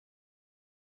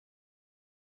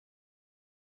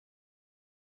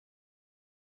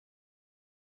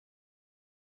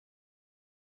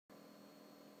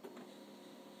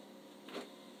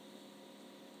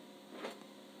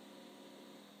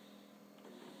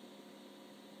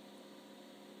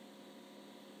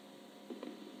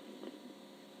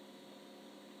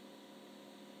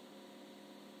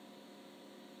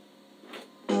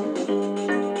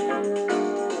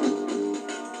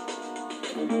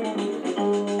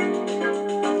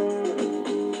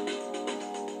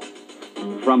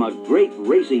From a great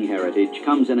racing heritage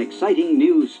comes an exciting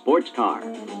new sports car.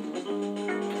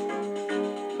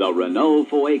 The Renault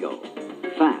Fuego.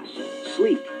 Fast,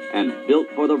 sleek, and built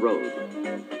for the road.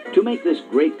 To make this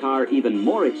great car even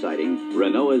more exciting,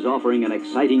 Renault is offering an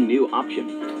exciting new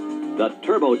option. The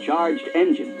turbocharged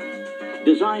engine.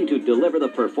 Designed to deliver the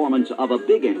performance of a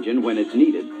big engine when it's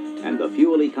needed, and the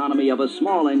fuel economy of a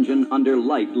small engine under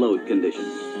light load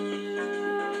conditions.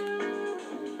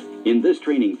 In this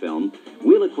training film,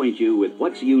 we'll acquaint you with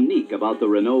what's unique about the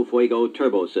Renault Fuego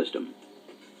turbo system.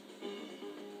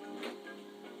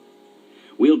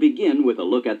 We'll begin with a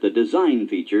look at the design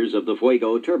features of the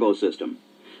Fuego turbo system.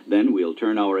 Then we'll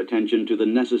turn our attention to the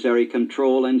necessary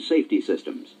control and safety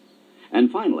systems.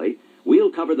 And finally, we'll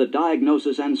cover the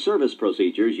diagnosis and service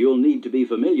procedures you'll need to be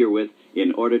familiar with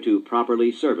in order to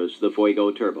properly service the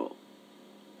Fuego turbo.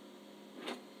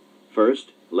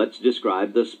 First, let's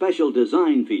describe the special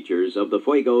design features of the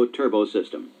Fuego turbo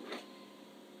system.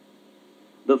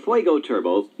 The Fuego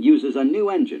turbo uses a new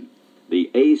engine,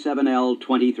 the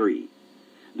A7L23.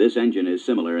 This engine is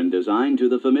similar in design to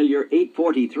the familiar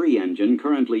 843 engine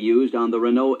currently used on the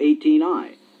Renault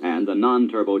 18i and the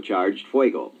non-turbocharged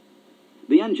Fuego.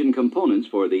 The engine components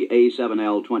for the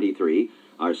A7L23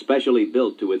 are specially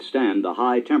built to withstand the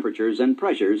high temperatures and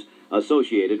pressures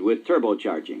associated with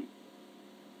turbocharging.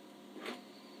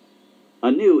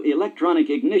 A new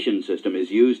electronic ignition system is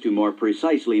used to more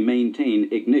precisely maintain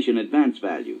ignition advance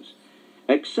values.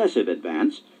 Excessive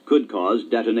advance could cause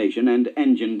detonation and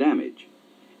engine damage.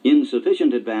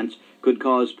 Insufficient advance could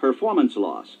cause performance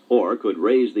loss or could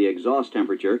raise the exhaust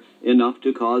temperature enough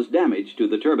to cause damage to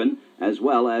the turbine as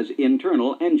well as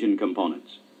internal engine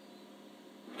components.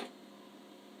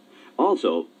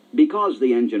 Also, because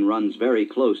the engine runs very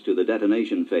close to the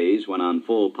detonation phase when on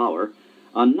full power,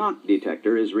 a knock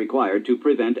detector is required to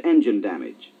prevent engine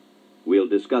damage. We'll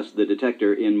discuss the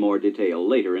detector in more detail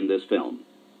later in this film.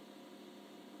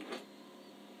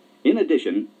 In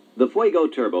addition, the Fuego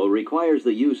turbo requires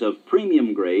the use of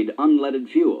premium-grade unleaded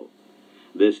fuel.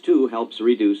 This too helps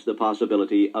reduce the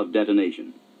possibility of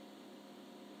detonation.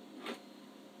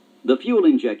 The fuel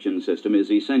injection system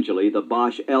is essentially the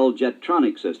Bosch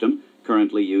L-Jetronic system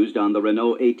currently used on the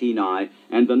Renault 18i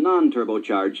and the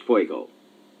non-turbocharged Fuego.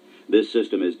 This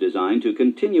system is designed to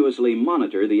continuously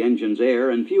monitor the engine's air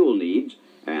and fuel needs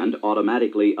and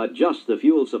automatically adjust the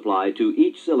fuel supply to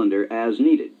each cylinder as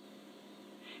needed.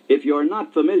 If you're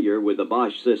not familiar with the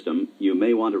Bosch system, you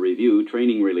may want to review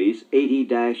Training Release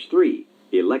 80-3,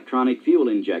 Electronic Fuel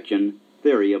Injection,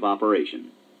 Theory of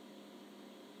Operation.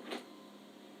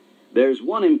 There's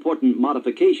one important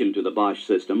modification to the Bosch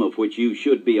system of which you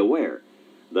should be aware.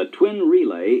 The twin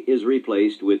relay is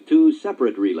replaced with two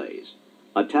separate relays.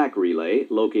 A TAC relay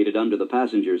located under the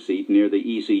passenger seat near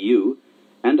the ECU,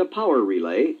 and a power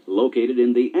relay located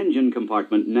in the engine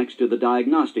compartment next to the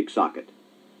diagnostic socket.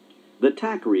 The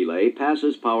TAC relay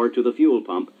passes power to the fuel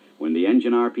pump when the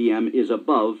engine RPM is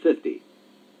above 50.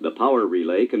 The power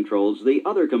relay controls the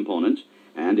other components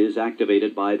and is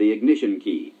activated by the ignition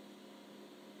key.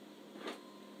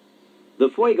 The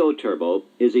Fuego turbo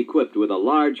is equipped with a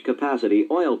large capacity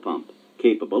oil pump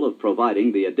capable of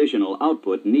providing the additional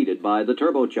output needed by the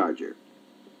turbocharger.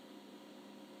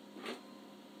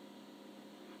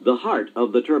 The heart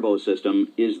of the turbo system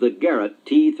is the Garrett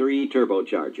T3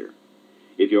 turbocharger.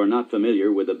 If you're not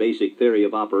familiar with the basic theory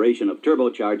of operation of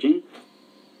turbocharging,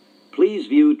 please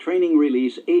view Training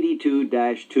Release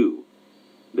 82-2.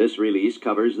 This release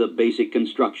covers the basic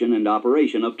construction and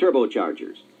operation of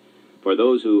turbochargers. For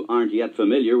those who aren't yet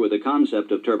familiar with the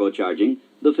concept of turbocharging,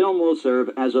 the film will serve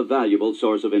as a valuable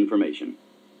source of information.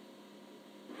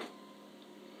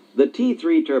 The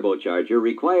T3 turbocharger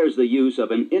requires the use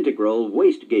of an integral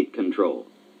wastegate control.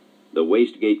 The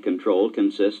wastegate control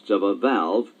consists of a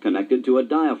valve connected to a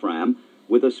diaphragm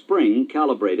with a spring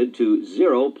calibrated to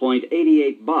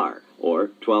 0.88 bar,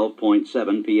 or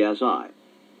 12.7 psi.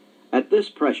 At this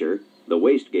pressure, the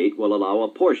wastegate will allow a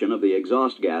portion of the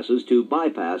exhaust gases to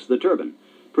bypass the turbine,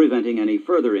 preventing any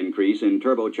further increase in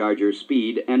turbocharger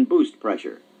speed and boost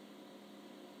pressure.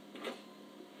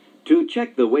 To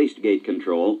check the wastegate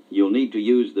control, you'll need to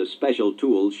use the special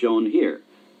tools shown here,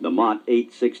 the Mott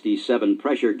 867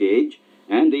 pressure gauge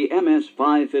and the MS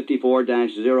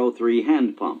 554-03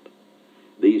 hand pump.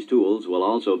 These tools will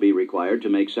also be required to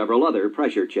make several other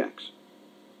pressure checks.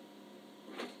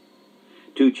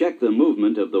 To check the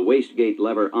movement of the wastegate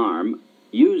lever arm,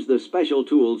 use the special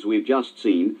tools we've just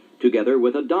seen together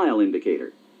with a dial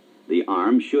indicator. the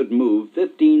arm should move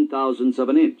 15 thousandths of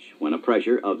an inch when a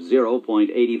pressure of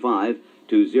 0.85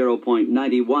 to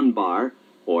 0.91 bar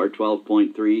or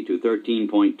 12.3 to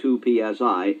 13.2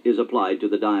 psi is applied to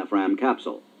the diaphragm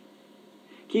capsule.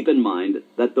 Keep in mind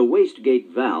that the wastegate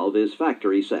valve is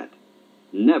factory set.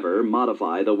 Never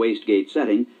modify the wastegate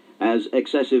setting, as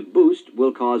excessive boost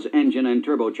will cause engine and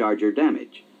turbocharger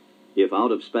damage. If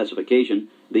out of specification,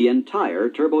 the entire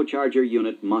turbocharger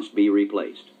unit must be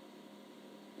replaced.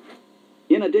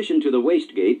 In addition to the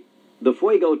wastegate, the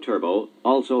Fuego turbo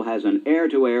also has an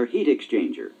air-to-air heat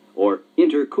exchanger, or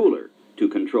intercooler, to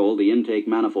control the intake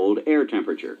manifold air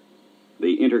temperature.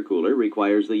 The intercooler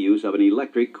requires the use of an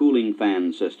electric cooling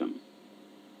fan system.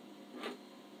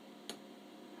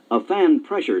 A fan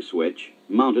pressure switch,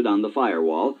 mounted on the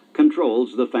firewall,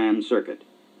 controls the fan circuit.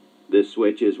 This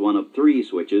switch is one of 3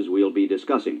 switches we'll be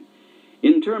discussing.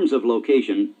 In terms of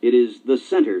location, it is the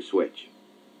center switch.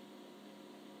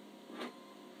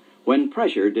 When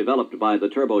pressure developed by the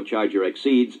turbocharger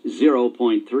exceeds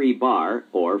 0.3 bar,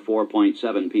 or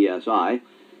 4.7 psi,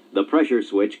 the pressure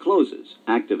switch closes,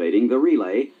 activating the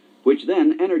relay, which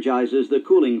then energizes the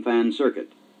cooling fan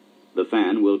circuit. The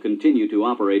fan will continue to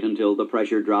operate until the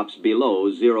pressure drops below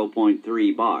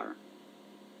 0.3 bar.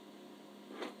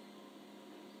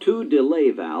 2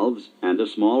 delay valves and a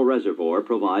small reservoir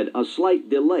provide a slight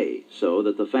delay so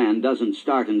that the fan doesn't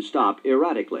start and stop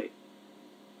erratically.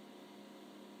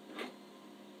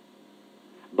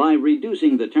 By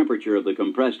reducing the temperature of the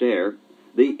compressed air,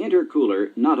 the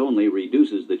intercooler not only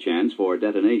reduces the chance for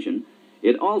detonation,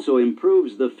 it also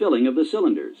improves the filling of the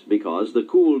cylinders because the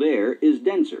cooled air is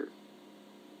denser.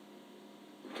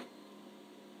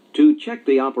 To check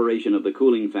the operation of the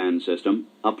cooling fan system,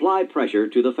 apply pressure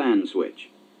to the fan switch.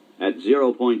 At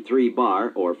 0.3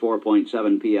 bar or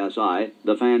 4.7 psi,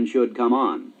 the fan should come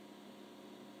on.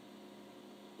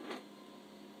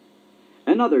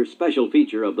 Another special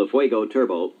feature of the Fuego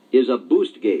turbo is a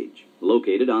boost gauge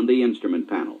located on the instrument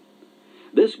panel.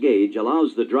 This gauge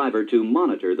allows the driver to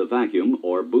monitor the vacuum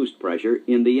or boost pressure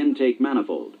in the intake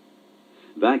manifold.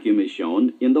 Vacuum is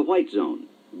shown in the white zone,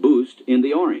 boost in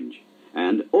the orange,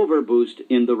 and overboost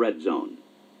in the red zone.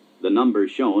 The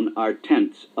numbers shown are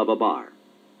tenths of a bar.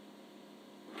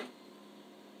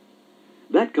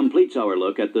 That completes our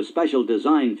look at the special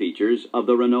design features of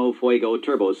the Renault Fuego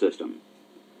turbo system.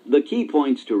 The key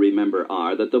points to remember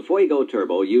are that the Fuego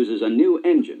turbo uses a new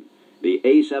engine, the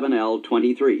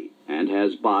A7L23, and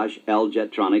has Bosch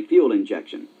L-Jetronic fuel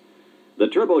injection. The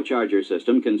turbocharger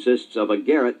system consists of a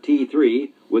Garrett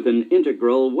T3 with an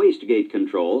integral wastegate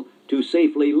control to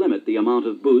safely limit the amount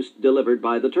of boost delivered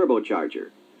by the turbocharger,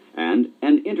 and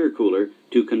an intercooler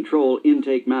to control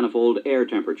intake manifold air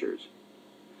temperatures.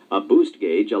 A boost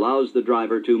gauge allows the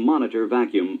driver to monitor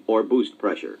vacuum or boost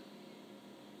pressure.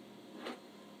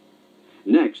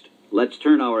 Next, let's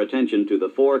turn our attention to the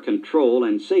 4 control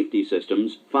and safety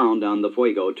systems found on the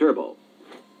Fuego turbo.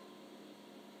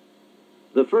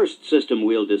 The first system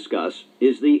we'll discuss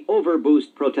is the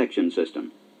overboost protection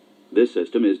system. This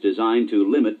system is designed to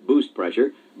limit boost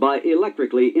pressure by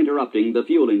electrically interrupting the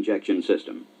fuel injection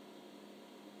system.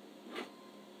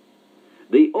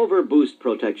 The overboost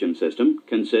protection system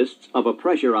consists of a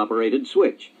pressure-operated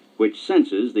switch, which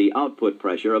senses the output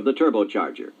pressure of the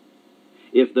turbocharger.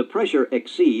 If the pressure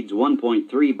exceeds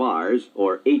 1.3 bars,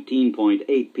 or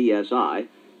 18.8 psi,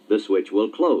 the switch will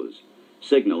close,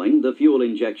 signaling the fuel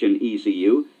injection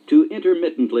ECU to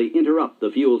intermittently interrupt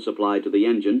the fuel supply to the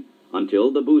engine until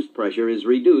the boost pressure is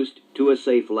reduced to a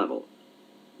safe level.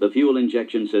 The fuel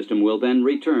injection system will then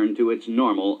return to its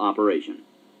normal operation.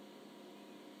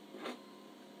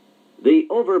 The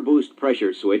overboost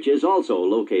pressure switch is also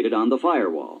located on the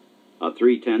firewall. A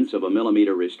 0.3 of a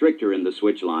millimeter restrictor in the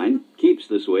switch line keeps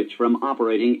the switch from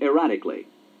operating erratically.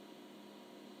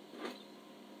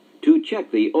 To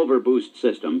check the overboost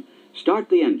system, start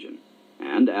the engine,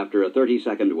 and after a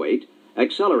 30-second wait,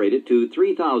 accelerate it to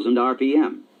 3,000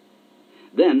 RPM.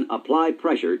 Then apply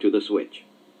pressure to the switch.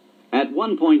 At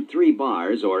 1.3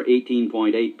 bars or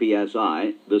 18.8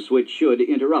 psi, the switch should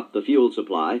interrupt the fuel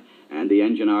supply and the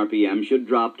engine RPM should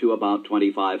drop to about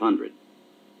 2,500.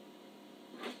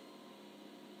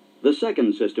 The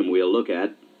second system we'll look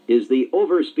at is the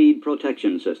overspeed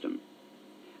protection system.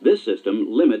 This system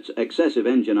limits excessive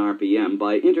engine RPM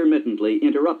by intermittently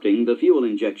interrupting the fuel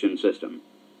injection system.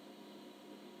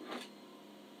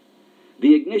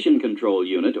 The ignition control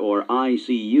unit, or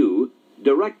ICU,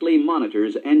 directly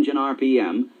monitors engine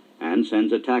RPM and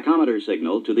sends a tachometer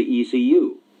signal to the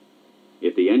ECU.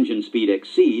 If the engine speed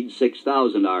exceeds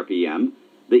 6,000 RPM,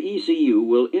 the ECU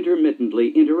will intermittently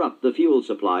interrupt the fuel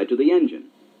supply to the engine.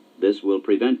 This will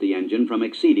prevent the engine from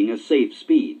exceeding a safe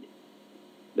speed.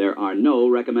 There are no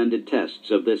recommended tests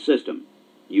of this system.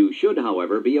 You should,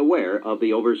 however, be aware of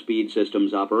the overspeed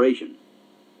system's operation.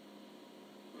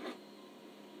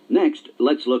 Next,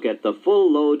 let's look at the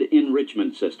full load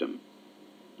enrichment system.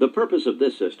 The purpose of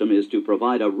this system is to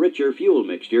provide a richer fuel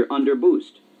mixture under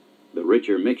boost. The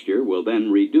richer mixture will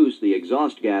then reduce the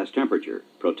exhaust gas temperature,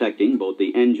 protecting both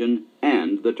the engine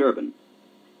and the turbine.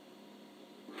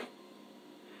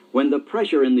 When the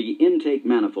pressure in the intake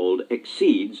manifold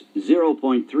exceeds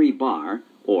 0.3 bar,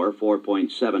 or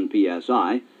 4.7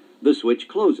 psi, the switch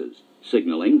closes,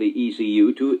 signaling the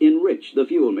ECU to enrich the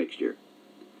fuel mixture.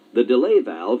 The delay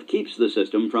valve keeps the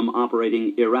system from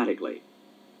operating erratically.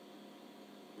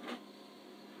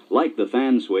 Like the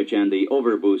fan switch and the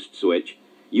overboost switch,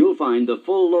 you'll find the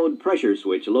full load pressure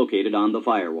switch located on the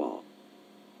firewall.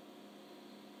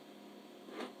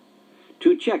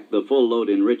 To check the full load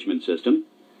enrichment system,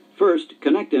 first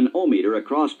connect an ohmmeter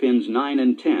across pins 9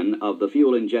 and 10 of the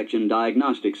fuel injection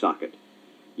diagnostic socket.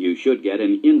 You should get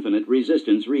an infinite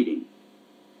resistance reading.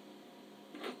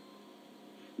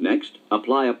 Next,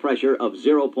 apply a pressure of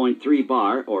 0.3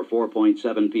 bar or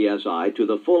 4.7 psi to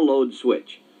the full load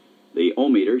switch. The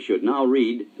ohmmeter should now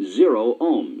read 0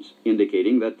 ohms,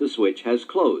 indicating that the switch has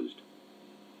closed.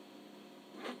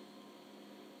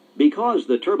 Because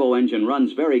the turbo engine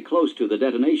runs very close to the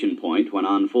detonation point when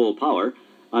on full power,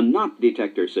 a knock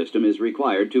detector system is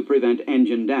required to prevent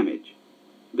engine damage.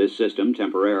 This system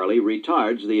temporarily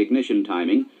retards the ignition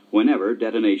timing whenever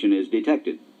detonation is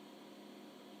detected.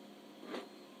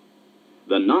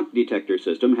 The knock detector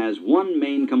system has one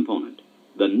main component,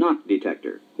 the knock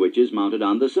detector, which is mounted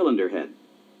on the cylinder head.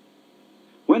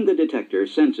 When the detector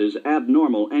senses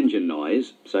abnormal engine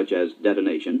noise, such as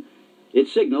detonation, it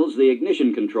signals the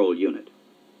ignition control unit.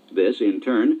 This, in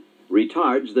turn,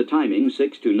 retards the timing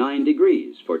 6 to 9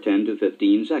 degrees for 10 to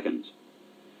 15 seconds.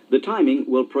 The timing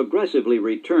will progressively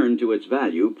return to its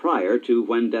value prior to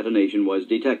when detonation was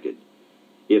detected.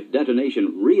 If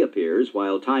detonation reappears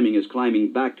while timing is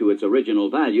climbing back to its original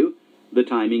value, the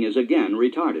timing is again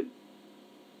retarded.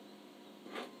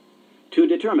 To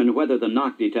determine whether the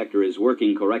knock detector is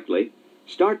working correctly,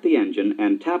 start the engine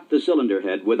and tap the cylinder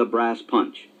head with a brass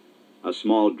punch. A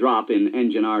small drop in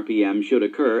engine RPM should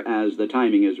occur as the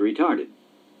timing is retarded.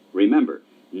 Remember,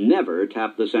 never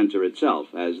tap the sensor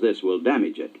itself, as this will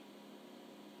damage it.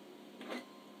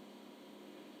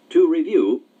 To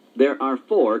review, there are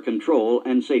 4 control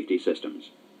and safety systems.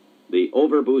 The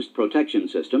overboost protection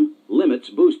system limits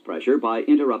boost pressure by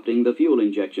interrupting the fuel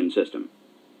injection system.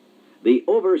 The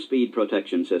overspeed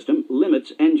protection system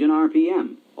limits engine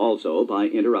RPM, also by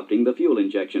interrupting the fuel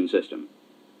injection system.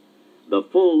 The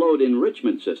full load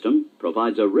enrichment system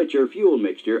provides a richer fuel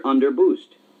mixture under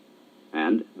boost.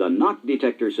 And the knock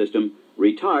detector system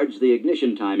retards the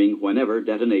ignition timing whenever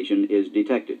detonation is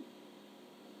detected.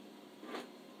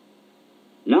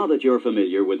 Now that you're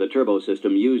familiar with the turbo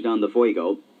system used on the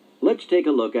Fuego, let's take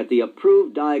a look at the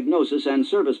approved diagnosis and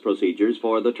service procedures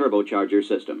for the turbocharger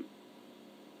system.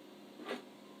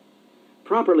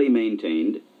 Properly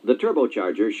maintained, the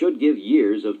turbocharger should give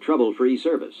years of trouble-free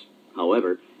service.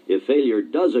 However, if failure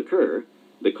does occur,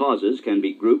 the causes can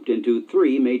be grouped into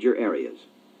 3 major areas.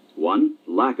 1.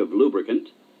 Lack of lubricant.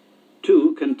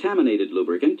 2. Contaminated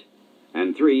lubricant.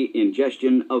 And 3.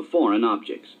 Ingestion of foreign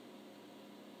objects.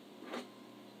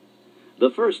 The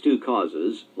first 2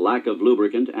 causes, lack of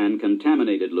lubricant and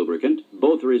contaminated lubricant,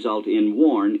 both result in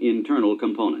worn internal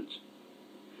components.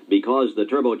 Because the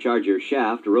turbocharger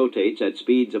shaft rotates at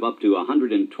speeds of up to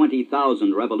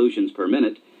 120,000 revolutions per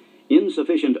minute,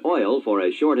 insufficient oil for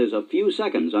as short as a few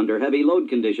seconds under heavy load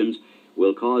conditions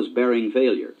will cause bearing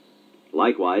failure.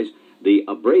 Likewise, the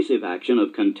abrasive action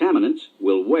of contaminants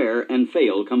will wear and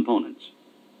fail components.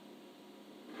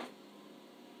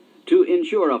 To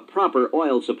ensure a proper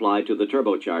oil supply to the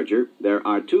turbocharger, there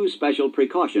are 2 special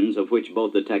precautions of which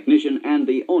both the technician and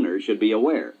the owner should be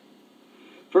aware.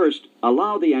 First,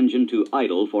 allow the engine to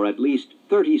idle for at least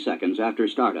 30 seconds after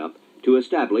startup to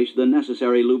establish the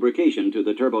necessary lubrication to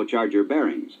the turbocharger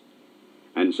bearings.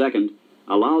 And second,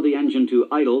 allow the engine to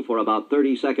idle for about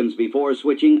 30 seconds before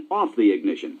switching off the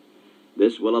ignition.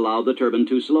 This will allow the turbine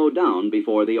to slow down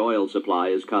before the oil supply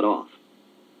is cut off.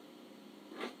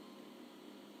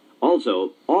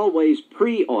 Also, always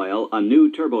pre-oil a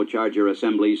new turbocharger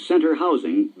assembly's center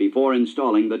housing before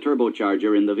installing the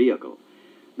turbocharger in the vehicle.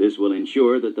 This will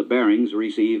ensure that the bearings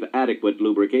receive adequate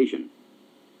lubrication.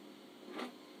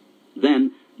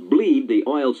 Then, bleed the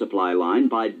oil supply line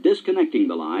by disconnecting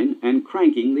the line and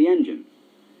cranking the engine.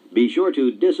 Be sure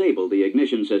to disable the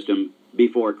ignition system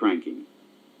before cranking.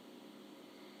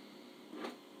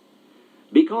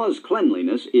 Because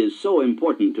cleanliness is so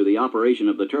important to the operation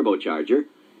of the turbocharger,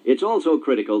 It's also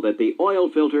critical that the oil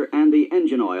filter and the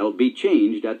engine oil be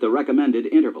changed at the recommended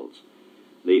intervals.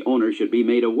 The owner should be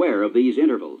made aware of these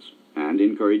intervals and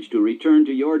encouraged to return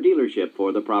to your dealership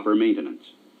for the proper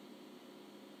maintenance.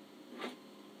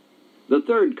 The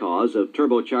third cause of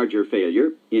turbocharger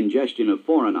failure, ingestion of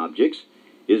foreign objects,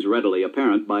 is readily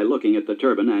apparent by looking at the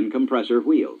turbine and compressor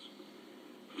wheels.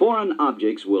 Foreign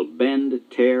objects will bend,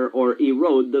 tear, or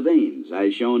erode the vanes,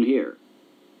 as shown here.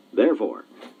 Therefore,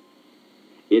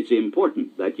 it's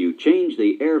important that you change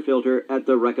the air filter at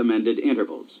the recommended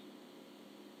intervals.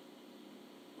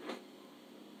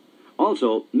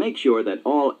 Also, make sure that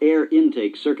all air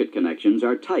intake circuit connections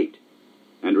are tight.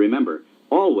 And remember,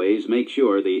 always make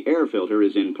sure the air filter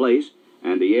is in place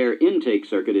and the air intake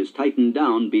circuit is tightened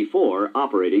down before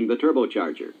operating the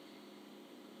turbocharger.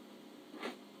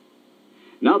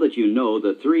 Now that you know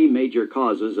the three major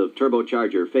causes of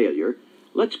turbocharger failure,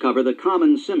 let's cover the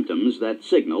common symptoms that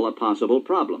signal a possible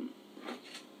problem.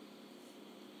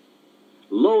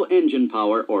 Low engine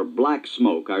power or black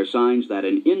smoke are signs that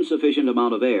an insufficient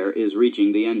amount of air is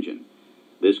reaching the engine.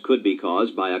 This could be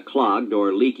caused by a clogged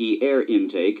or leaky air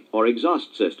intake or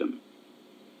exhaust system.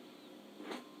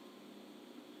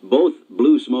 Both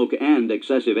blue smoke and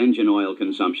excessive engine oil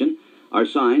consumption are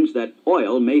signs that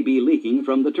oil may be leaking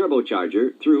from the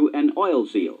turbocharger through an oil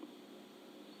seal.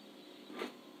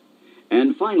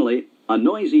 And finally, a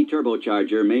noisy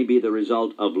turbocharger may be the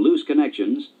result of loose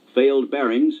connections, failed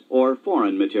bearings, or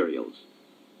foreign materials.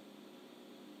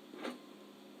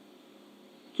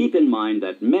 Keep in mind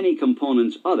that many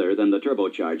components other than the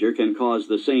turbocharger can cause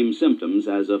the same symptoms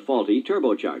as a faulty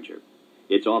turbocharger.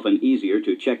 It's often easier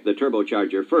to check the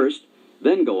turbocharger first,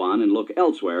 then go on and look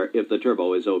elsewhere if the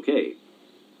turbo is okay.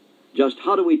 Just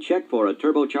how do we check for a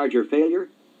turbocharger failure?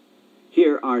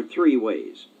 Here are three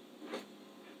ways.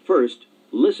 First,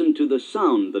 listen to the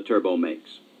sound the turbo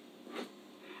makes.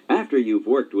 After you've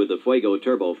worked with the Fuego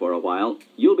turbo for a while,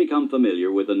 you'll become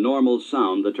familiar with the normal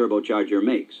sound the turbocharger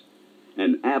makes.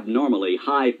 An abnormally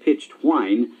high-pitched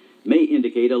whine may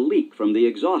indicate a leak from the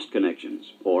exhaust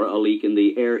connections or a leak in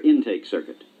the air intake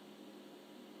circuit.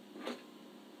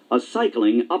 A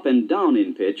cycling up and down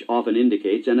in pitch often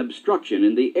indicates an obstruction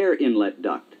in the air inlet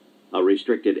duct, a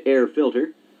restricted air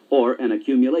filter, or an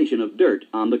accumulation of dirt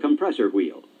on the compressor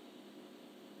wheel.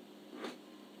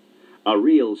 A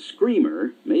real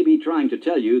screamer may be trying to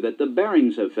tell you that the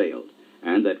bearings have failed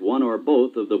and that one or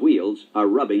both of the wheels are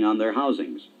rubbing on their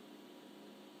housings.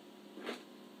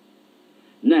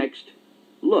 Next,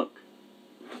 look.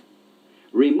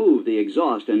 Remove the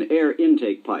exhaust and air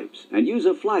intake pipes and use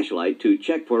a flashlight to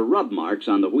check for rub marks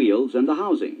on the wheels and the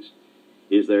housings.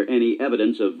 Is there any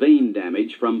evidence of vane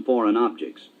damage from foreign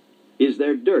objects? Is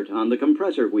there dirt on the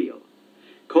compressor wheel?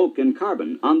 Coke and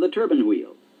carbon on the turbine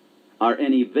wheel? Are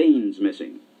any vanes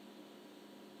missing?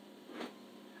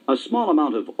 A small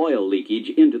amount of oil leakage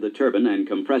into the turbine and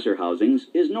compressor housings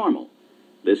is normal.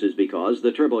 This is because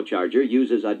the turbocharger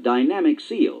uses a dynamic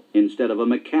seal instead of a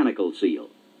mechanical seal.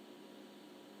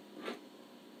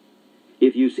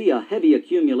 If you see a heavy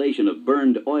accumulation of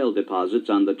burned oil deposits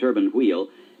on the turbine wheel,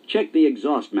 check the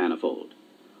exhaust manifold.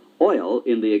 Oil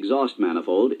in the exhaust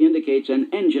manifold indicates an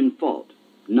engine fault,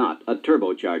 not a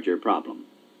turbocharger problem.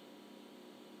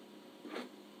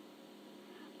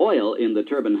 Oil in the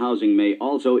turbine housing may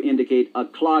also indicate a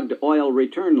clogged oil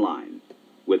return line.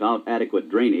 Without adequate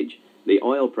drainage, the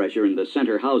oil pressure in the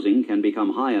center housing can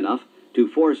become high enough to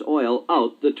force oil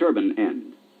out the turbine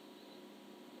end.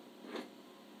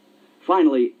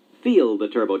 Finally, feel the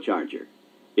turbocharger.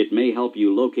 It may help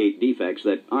you locate defects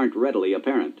that aren't readily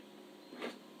apparent.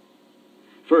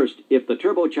 First, if the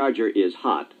turbocharger is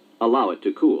hot, allow it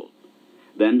to cool.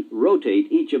 Then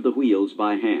rotate each of the wheels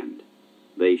by hand.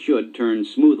 They should turn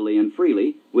smoothly and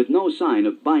freely with no sign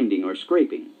of binding or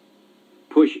scraping.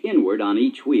 Push inward on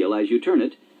each wheel as you turn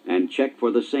it and check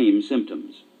for the same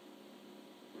symptoms.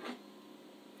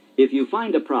 If you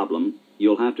find a problem,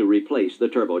 you'll have to replace the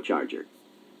turbocharger.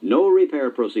 No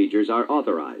repair procedures are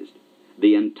authorized.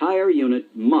 The entire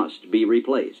unit must be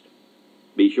replaced.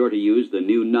 Be sure to use the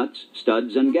new nuts,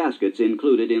 studs, and gaskets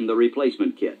included in the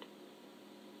replacement kit.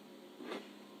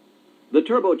 The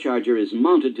turbocharger is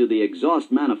mounted to the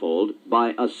exhaust manifold by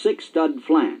a 6-stud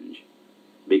flange.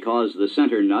 Because the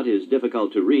center nut is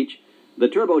difficult to reach, the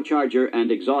turbocharger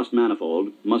and exhaust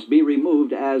manifold must be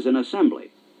removed as an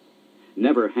assembly.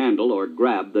 Never handle or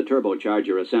grab the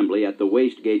turbocharger assembly at the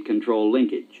wastegate control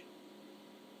linkage.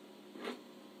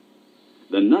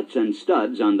 The nuts and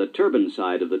studs on the turbine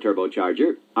side of the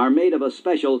turbocharger are made of a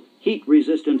special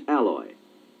heat-resistant alloy.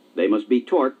 They must be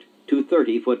torqued to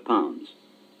 30 foot-pounds.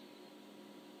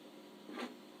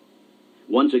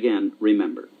 Once again,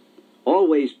 remember,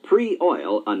 Always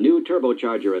pre-oil a new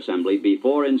turbocharger assembly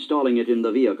before installing it in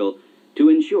the vehicle to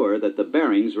ensure that the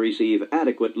bearings receive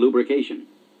adequate lubrication.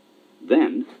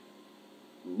 Then,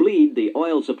 bleed the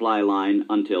oil supply line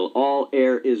until all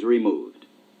air is removed.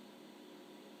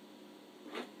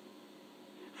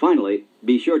 Finally,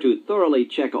 be sure to thoroughly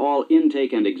check all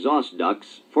intake and exhaust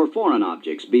ducts for foreign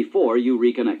objects before you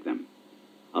reconnect them.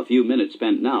 A few minutes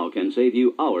spent now can save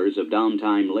you hours of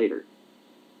downtime later.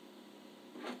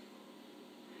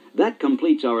 That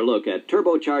completes our look at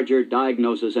turbocharger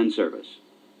diagnosis and service.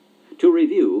 To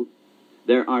review,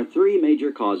 there are three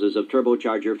major causes of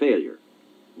turbocharger failure.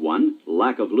 1.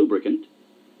 Lack of lubricant.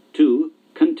 2.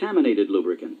 Contaminated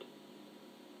lubricant.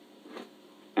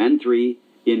 And 3.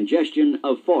 Ingestion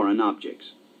of foreign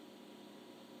objects.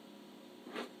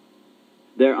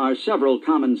 There are several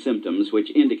common symptoms which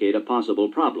indicate a possible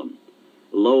problem: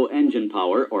 low engine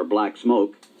power or black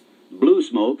smoke, blue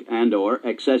smoke and/or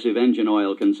excessive engine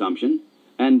oil consumption,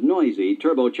 and noisy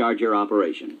turbocharger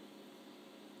operation.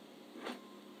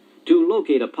 To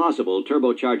locate a possible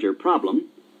turbocharger problem,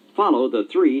 follow the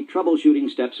three troubleshooting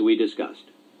steps we discussed.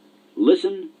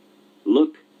 Listen,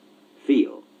 look,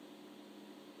 feel.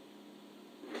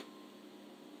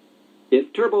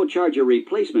 If turbocharger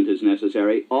replacement is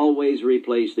necessary, always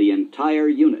replace the entire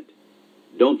unit.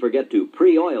 Don't forget to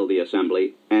pre-oil the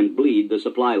assembly and bleed the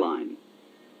supply line.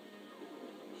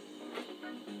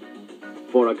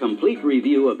 For a complete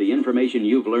review of the information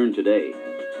you've learned today,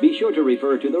 be sure to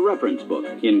refer to the reference book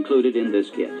included in this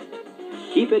kit.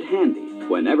 Keep it handy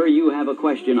whenever you have a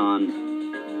question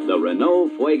on the Renault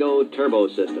Fuego turbo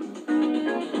system.